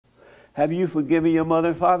Have you forgiven your mother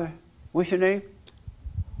and father? What's your name?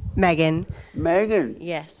 Megan. Megan.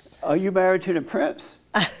 Yes. Are you married to the prince?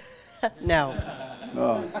 No.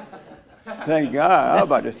 Oh, thank God. I was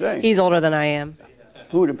about to say. He's older than I am.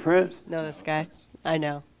 Who, the prince? No, this guy. I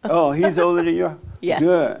know. Oh, he's older than you? Yes.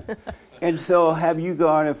 Good. And so have you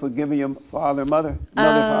gone and forgiven your father and mother?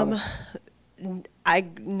 Father? I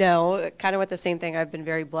know, kind of with the same thing. I've been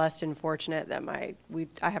very blessed and fortunate that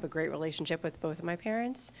I have a great relationship with both of my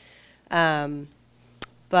parents.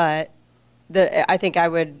 But I think I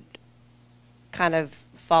would kind of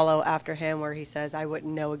follow after him where he says I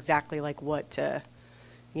wouldn't know exactly like what to,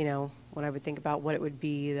 when I would think about what it would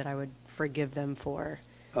be that I would forgive them for.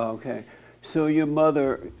 Okay. So your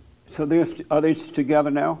mother, are they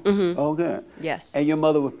together now? Mm-hmm. Oh, good. Yes. And your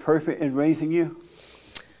mother was perfect in raising you?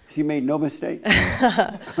 She made no mistake? She,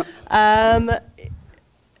 I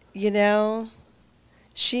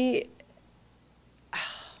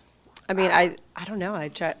don't know. I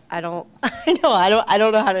don't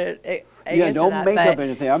know how to answer don't that, make but up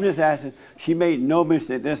anything. I'm just asking. She made no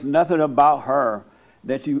mistake. There's nothing about her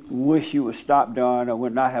that you wish you would stop doing or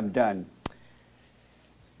would not have done.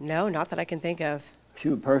 No, not that I can think of. She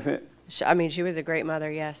was perfect? She was a great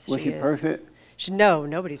mother, yes. Was she perfect? No,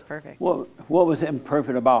 nobody's perfect. What was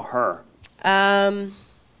imperfect about her?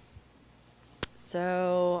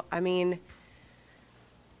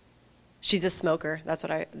 She's a smoker. That's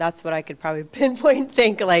what I could probably pinpoint.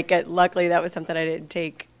 Luckily that was something I didn't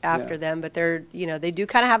take after them, but they do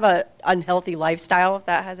kind of have a unhealthy lifestyle, if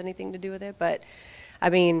that has anything to do with it. But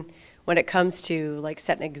when it comes to like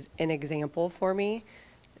setting an example for me,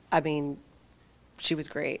 she was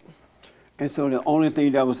great. And so the only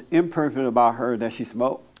thing that was imperfect about her that she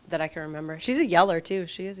smoked? That I can remember. She's a yeller too.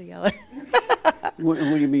 She is a yeller. What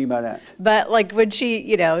do you mean by that? But like when she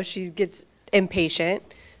gets impatient.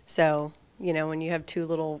 So, when you have two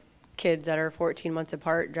little kids that are 14 months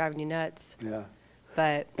apart, driving you nuts. Yeah.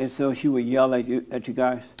 And so she would yell at you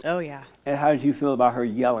guys? Oh, yeah. And how did you feel about her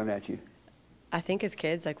yelling at you? I think as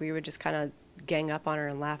kids, we would just kind of gang up on her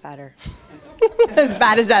and laugh at her. As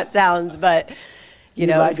bad as that sounds, but,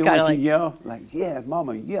 it's kind of like. You yell? Like, yeah,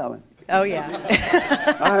 mama yelling. Oh, yeah.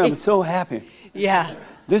 I am so happy. Yeah.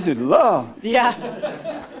 This is love.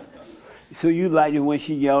 Yeah. So you liked it when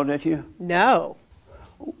she yelled at you? No.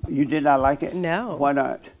 You did not like it? No. Why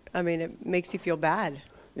not? It makes you feel bad.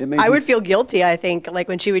 I would feel guilty, I think, like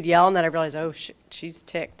when she would yell, and then I realized, oh, she's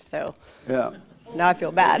ticked, so. Yeah. Now I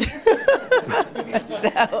feel bad.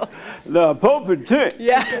 So. The Pope and tick.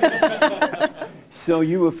 Yeah. So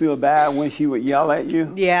you would feel bad when she would yell at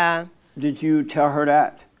you? Yeah. Did you tell her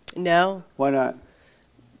that? No. Why not?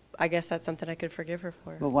 I guess that's something I could forgive her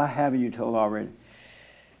for. But why haven't you told already?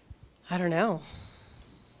 I don't know.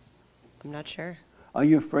 I'm not sure. Are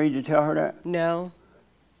you afraid to tell her that? No.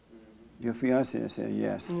 Your fiancé said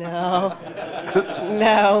yes. No.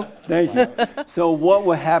 No. Thank you. So what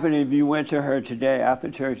would happen if you went to her today after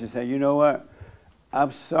church and said, you know what?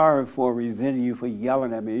 I'm sorry for resenting you for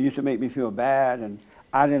yelling at me. It used to make me feel bad, and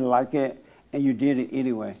I didn't like it, and you did it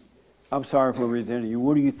anyway. I'm sorry for resenting you.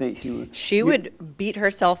 What do you think she would? She would beat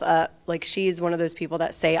herself up. Like, she's one of those people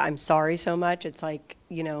that say, I'm sorry so much. It's like,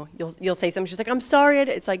 you'll say something. She's like, I'm sorry.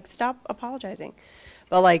 It's like, stop apologizing.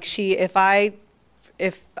 But like if I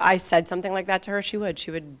said something like that to her, she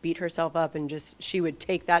would beat herself up and she would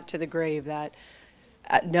take that to the grave, that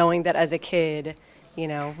knowing that as a kid,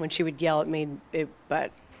 when she would yell, it made it,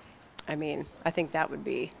 but I think that would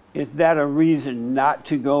be. Is that a reason not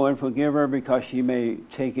to go and forgive her because she may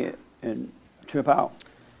take it and trip out?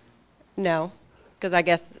 No, because I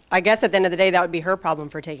guess at the end of the day, that would be her problem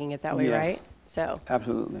for taking it that way, yes. Right? So.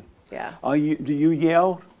 Absolutely. Yeah. Do you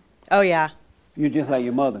yell? Oh, yeah. You're just like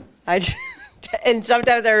your mother. And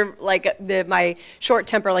sometimes my short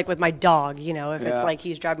temper, like with my dog, if it's like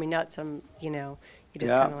he's driving me nuts, you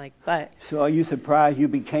just kind of like, but. So are you surprised you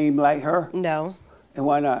became like her? No. And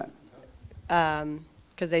why not?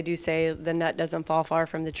 Because they do say the nut doesn't fall far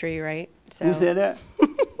from the tree, right? So. Who said that?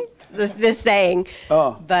 this saying.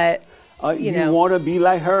 Oh. But, you want to be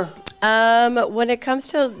like her? When it comes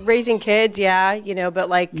to raising kids, yeah, but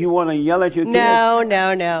like. You want to yell at your kids?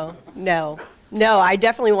 No, I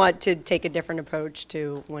definitely want to take a different approach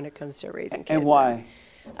to when it comes to raising kids. And why?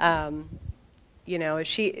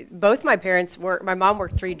 Both my parents my mom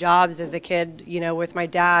worked 3 jobs as a kid, with my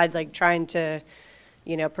dad, like trying to,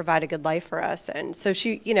 provide a good life for us. And so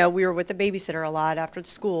we were with the babysitter a lot after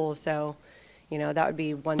school. So, that would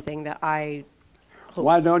be one thing that I hope.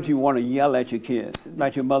 Why don't you want to yell at your kids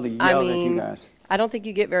like your mother yelled at you guys? I don't think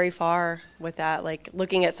you get very far with that. Like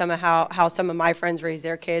looking at how some of my friends raise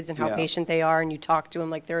their kids and how patient they are, and you talk to them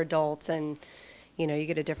like they're adults, and you know, you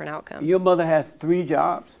get a different outcome. Your mother has 3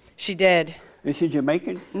 jobs. She did. Is she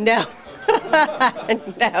Jamaican? No.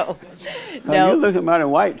 No. You looking mighty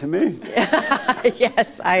white to me.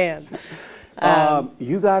 Yes, I am.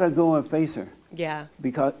 You got to go and face her. Yeah.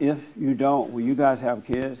 Because if you don't, when you guys have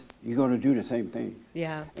kids, you're going to do the same thing.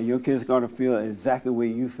 Yeah. And your kids are going to feel exactly the way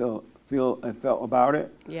you feel and felt about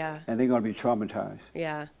it. Yeah. And they're going to be traumatized.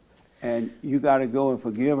 Yeah. And you got to go and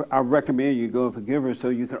forgive her. I recommend you go and forgive her so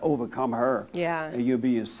you can overcome her. Yeah. And you'll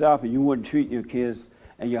be yourself, and you wouldn't treat your kids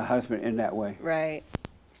and your husband in that way. Right.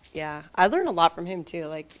 Yeah. I learned a lot from him too.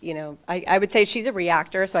 Like, you know, I would say she's a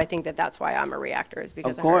reactor, so I think that that's why I'm a reactor, is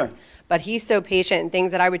because of her. But he's so patient, and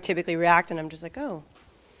things that I would typically react, and I'm just like, oh,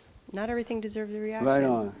 not everything deserves a reaction. Right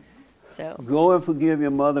on. So go and forgive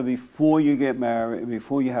your mother before you get married,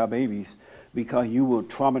 before you have babies, because you will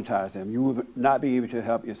traumatize them. You will not be able to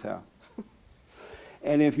help yourself.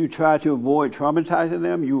 And if you try to avoid traumatizing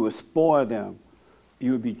them, you will spoil them.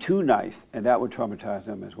 You would be too nice, and that would traumatize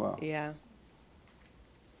them as well. yeah,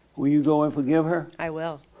 Will you go and forgive her? I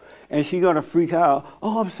will. And she's going to freak out.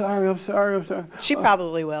 Oh, I'm sorry, I'm sorry, I'm sorry. She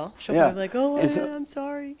probably will. She'll Yeah. probably be like, oh, And so- I'm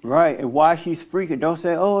sorry. Right, and while she's freaking, don't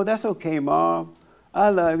say, oh, that's okay, Mom. I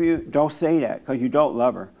love you. Don't say that, because you don't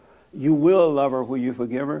love her. You will love her when you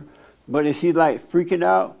forgive her. But if she's like freaking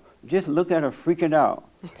out, just look at her freaking out.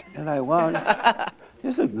 And like, wow,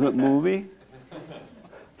 this is a good movie.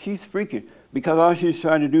 She's freaking. Because all she's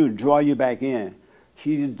trying to do is draw you back in.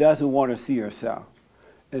 She doesn't want to see herself.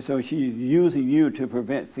 And so she's using you to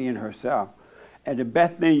prevent seeing herself. And the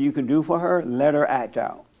best thing you can do for her, let her act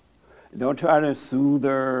out. Don't try to soothe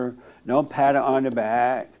her. Don't pat her on the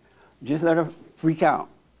back. Just let her freak out.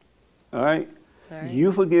 All right? All right.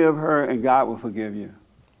 You forgive her, and God will forgive you.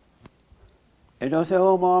 And don't say,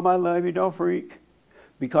 oh, Mom, I love you. Don't freak.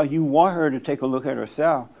 Because you want her to take a look at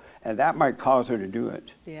herself, and that might cause her to do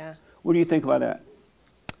it. Yeah, What do you think about that?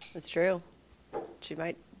 that's true. She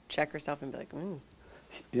might check herself and be like,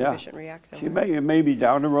 Yeah. I shouldn't react so She much. may be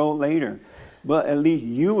down the road later. But at least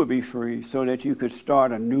you would be free so that you could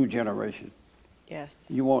start a new generation. Yes,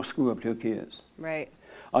 You won't screw up your kids. right.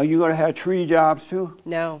 Are you going to have 3 jobs too?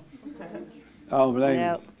 No, Oh, blame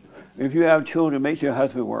no, you. If you have children, make your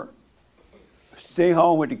husband work. Stay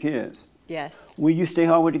home with the kids. yes, Will you stay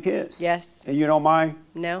home with the kids? yes, And you don't mind?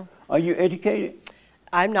 no. Are you educated?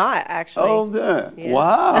 I'm not, actually. Oh, good. Yeah.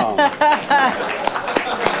 Wow.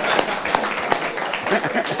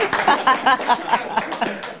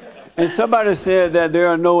 And somebody said that there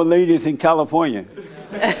are no ladies in California.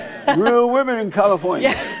 Real women in California.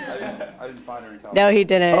 I didn't find her in California. No, he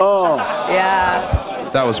didn't. Oh, Yeah.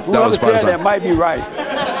 That was whoever by said that design. might be right.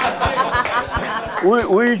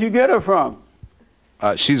 Where did you get her from?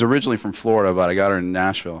 She's originally from Florida, but I got her in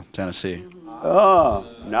Nashville, Tennessee. Oh,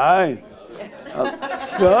 nice.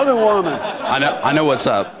 Southern woman. I know what's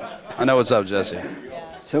up. I know what's up, Jesse.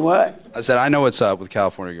 So what? I said I know what's up with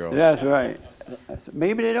California girls. That's right.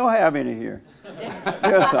 Maybe they don't have any here.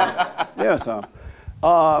 There's some. There's some.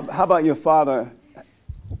 How about your father?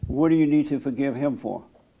 What do you need to forgive him for?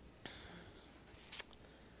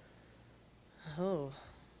 Oh.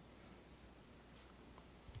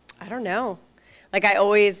 I don't know. Like I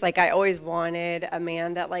always wanted a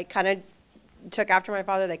man that like kind of took after my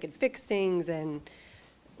father, that could fix things, and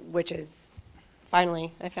which is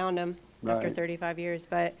finally I found him after Right. 35 years.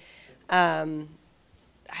 But I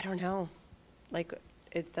don't know. Like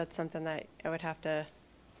that's something that I would have to.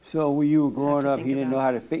 So when you were growing to up, think he didn't know about.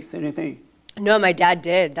 how to fix anything? No, my dad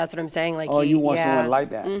did. That's what I'm saying. Like Oh, he, you want yeah. someone like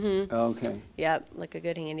that? Mm-hmm. Okay. Yep, like a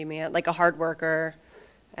good handyman, like a hard worker.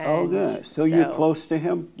 Oh, And good. So you're close to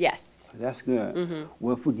him? Yes. That's good. Mm-hmm.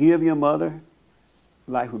 Well, forgive your mother.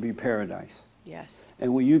 Life would be paradise. Yes.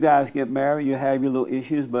 And when you guys get married, you have your little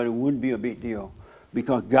issues, but it wouldn't be a big deal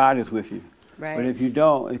because God is with you. Right. But if you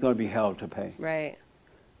don't, it's going to be hell to pay. Right.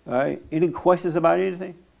 All right? Any questions about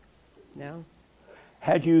anything? No.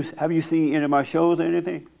 Have you seen any of my shows or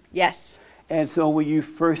anything? Yes. And so when you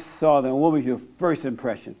first saw them, what was your first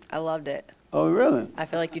impression? I loved it. Oh, really? I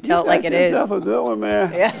feel like you tell it like it You is. got yourself a good one,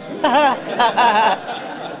 man. Yeah.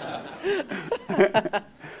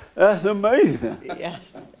 That's amazing.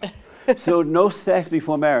 Yes. So no sex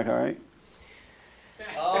before marriage, all right?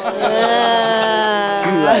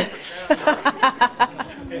 Too late.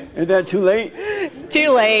 Is that too late?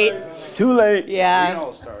 Too late. Too late. Yeah.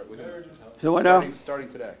 all start with So what now? starting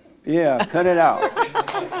today. Yeah, cut it out.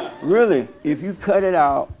 Really, if you cut it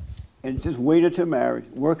out and just wait until marriage,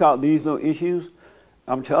 work out these little issues,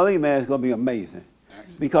 I'm telling you, man, it's going to be amazing.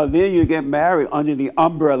 Because then you get married under the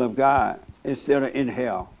umbrella of God instead of in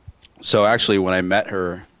hell. So actually, when I met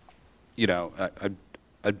her, you know,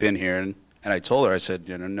 I'd been here, and I told her, I said,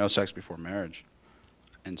 you know, no sex before marriage.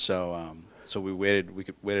 and so we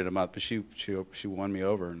waited a month, but she won me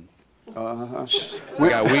over, and I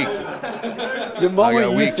got weak. The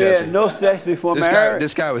moment you weak, said Jesse. no sex before marriage.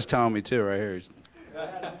 This guy was telling me too, right here.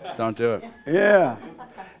 Don't do it. Yeah.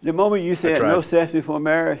 The moment you said tried. no sex before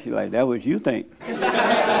marriage, you're like, that's what you think.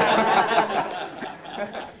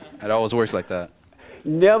 It always works like that.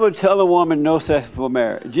 Never tell a woman no sex before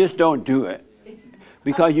marriage. Just don't do it.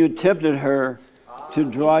 Because you tempted her to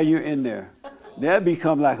draw you in there. That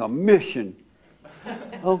become like a mission.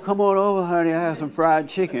 Oh, come on over, honey, I have some fried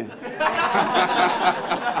chicken.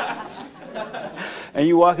 And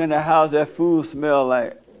you walk in the house, that food smell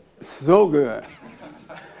like so good.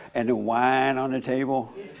 And the wine on the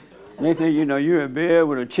table. Next thing you know, you're in bed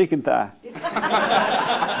with a chicken thigh.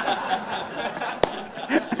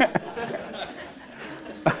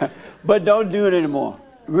 But don't do it anymore.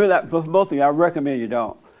 Really, for both of you, I recommend you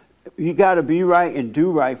don't. You got to be right and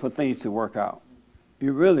do right for things to work out.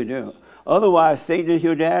 You really do. Otherwise, Satan is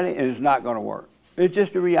your daddy, and it's not going to work. It's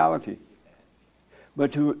just the reality.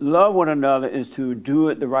 But to love one another is to do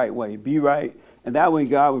it the right way. Be right, and that way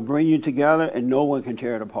God will bring you together, and no one can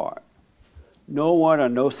tear it apart. No one or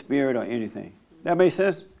no spirit or anything. That makes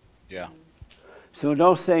sense? Yeah. So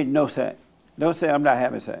don't say no sex. Don't say I'm not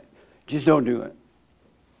having sex. Just don't do it.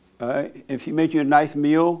 All right? If she makes you a nice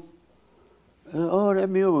meal, oh, that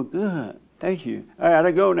meal was good. Thank you. All right, I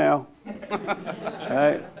gotta go now. All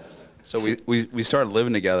right? So we started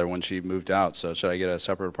living together when she moved out. So should I get a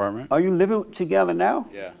separate apartment? Are you living together now?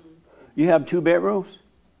 Yeah. You have 2 bedrooms?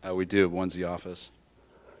 We do. One's the office.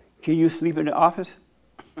 Can you sleep in the office?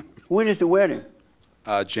 When is the wedding?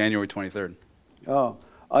 January 23rd. Oh,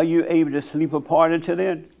 are you able to sleep apart until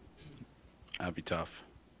then? That'd be tough.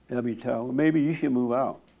 That'll be tough. Well, maybe you should move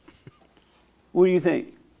out. What do you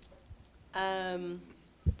think?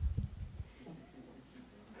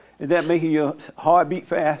 Is that making your heart beat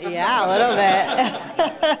fast? Yeah, a little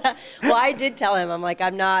bit. Well, I did tell him, I'm like,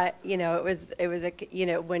 I'm not, it was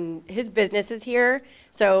when his business is here,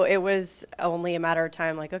 so it was only a matter of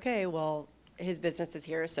time, like, okay, well, his business is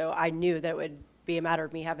here, so I knew that it would be a matter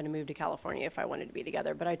of me having to move to California if I wanted to be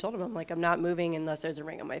together. But I told him, I'm like, I'm not moving unless there's a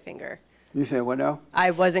ring on my finger. You said what now?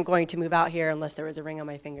 I wasn't going to move out here unless there was a ring on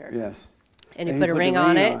my finger. Yes. And he put a ring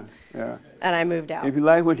on it, Yeah. and I moved out. If you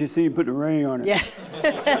like what you see, put the ring on it. Yeah.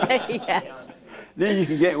 Yes. Then you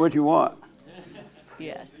can get what you want.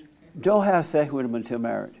 Yes. Don't have sex with him until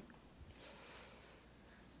marriage.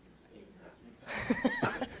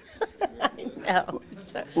 No.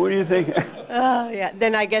 So, What do you think? oh, yeah.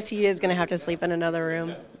 Then I guess he is going to have to sleep in another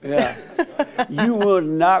room. Yeah. You will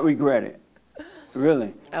not regret it.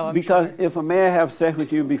 Really. Oh, I'm because sure. if a man have sex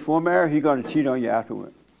with you before marriage, he's going to cheat on you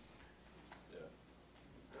afterward.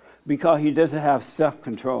 Because he doesn't have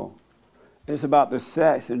self-control. It's about the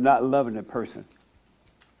sex and not loving the person.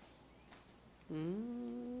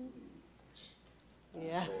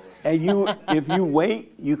 Yeah. And if you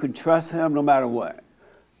wait, you can trust him no matter what.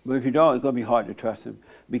 But if you don't, it's going to be hard to trust him.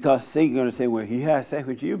 Because Satan's going to say, well, he had sex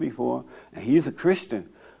with you before, and he's a Christian.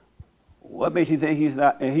 What makes you think he's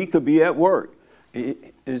not? And he could be at work.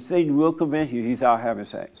 And Satan will convince you he's out having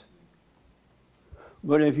sex.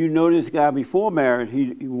 But if you know this guy before marriage,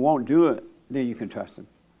 he won't do it, then you can trust him.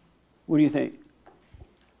 What do you think?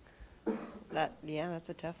 That's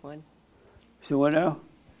a tough one. So what now?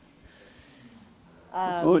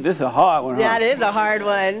 Oh, this is a hard one, huh? That is a hard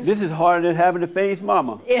one. This is harder than having to face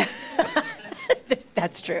mama. Yeah.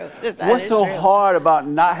 That's true. What's so hard about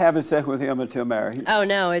not having sex with him until marriage? Oh,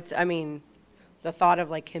 no, the thought of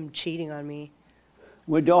like him cheating on me.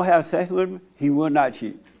 When don't have sex with him, he will not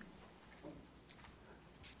cheat.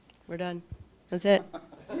 We're done. That's it.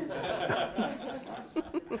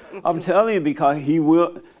 I'm telling you, because he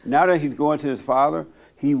will, now that he's going to his father,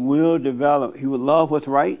 he will develop, he will love what's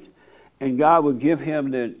right, and God will give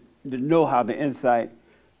him the know-how, the insight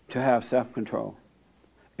to have self-control.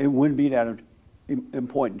 It wouldn't be that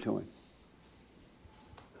important to him.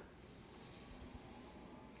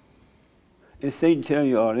 If Satan tell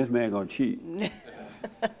you, oh, this man gonna cheat.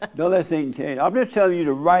 Don't let Satan tell you. I'm just telling you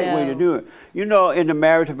the right way to do it. You know, in the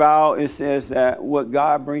marriage vow, it says that what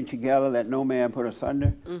God brings together, let no man put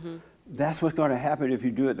asunder. Mm-hmm. That's what's going to happen if you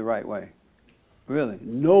do it the right way. Really.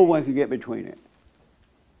 No one can get between it.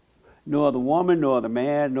 No other woman, no other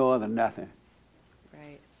man, no other nothing.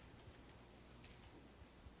 Right.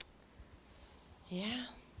 Yeah.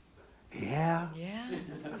 Yeah. Yeah.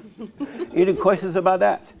 Any questions about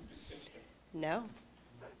that? No.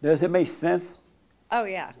 Does it make sense? Oh,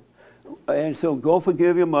 yeah. And so go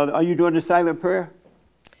forgive your mother. Are you doing the silent prayer?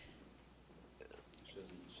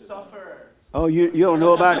 Suffer. Oh, you don't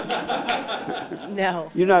know about it? No.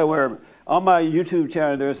 You're not aware of it. On my YouTube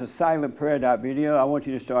channel, there's a silent prayer video. I want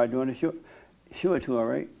you to start doing it. Show it to her,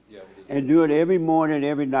 right? Yeah, we did. And do it every morning,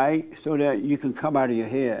 every night, so that you can come out of your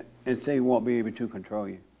head and Satan won't be able to control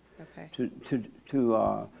you. Okay. To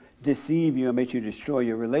deceive you and make you destroy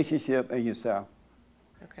your relationship and yourself.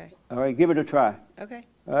 Okay. All right, give it a try. Okay.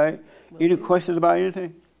 All right. Any questions about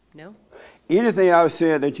anything? No. Anything I've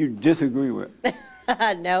said that you disagree with?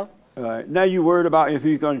 No. All right. Now you worried about if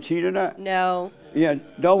he's going to cheat or not? No. Yeah,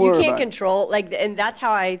 don't worry You can't about it. control, like, and that's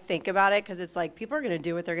how I think about it, because it's like, people are going to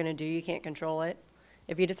do what they're going to do. You can't control it.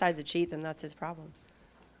 If he decides to cheat, then that's his problem.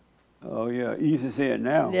 Oh, yeah, easy to say it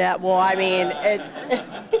now. Yeah, well, I mean,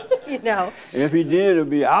 it's, you know. If he did, it'd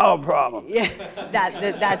be our problem. Yeah,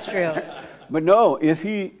 that's true. But no, if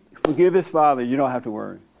he forgive his father, you don't have to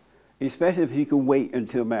worry. Especially if he can wait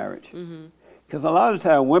until marriage. Because a lot of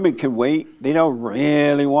times women can wait. They don't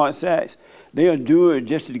really want sex. They'll do it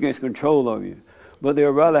just to get control of you. But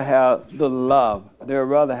they'll rather have the love. They'll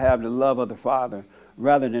rather have the love of the father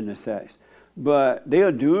rather than the sex. But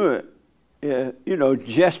they'll do it, you know,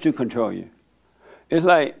 just to control you. It's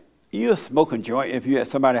like you'll smoke a joint if you're at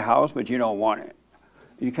somebody's house, but you don't want it.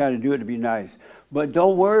 You kind of do it to be nice. But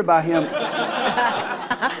don't worry about him.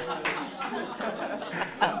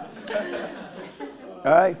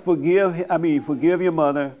 All right, forgive your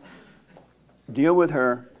mother, deal with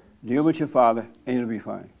her, deal with your father, and it'll be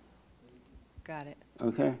fine. Got it.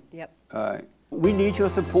 Okay? Yep. All right. We need your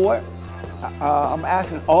support. I'm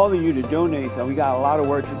asking all of you to donate, so we got a lot of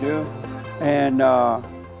work to do. And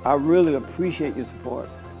I really appreciate your support.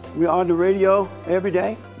 We're on the radio every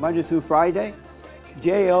day, Monday through Friday,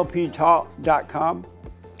 jlptalk.com.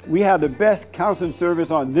 We have the best counseling service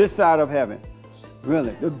on this side of heaven.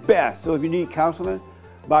 Really, the best. So if you need counseling,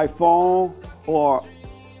 by phone or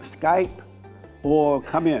Skype, or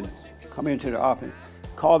come into the office.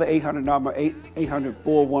 Call the 800 number,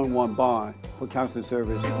 800-411-BOND for counseling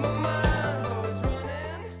service.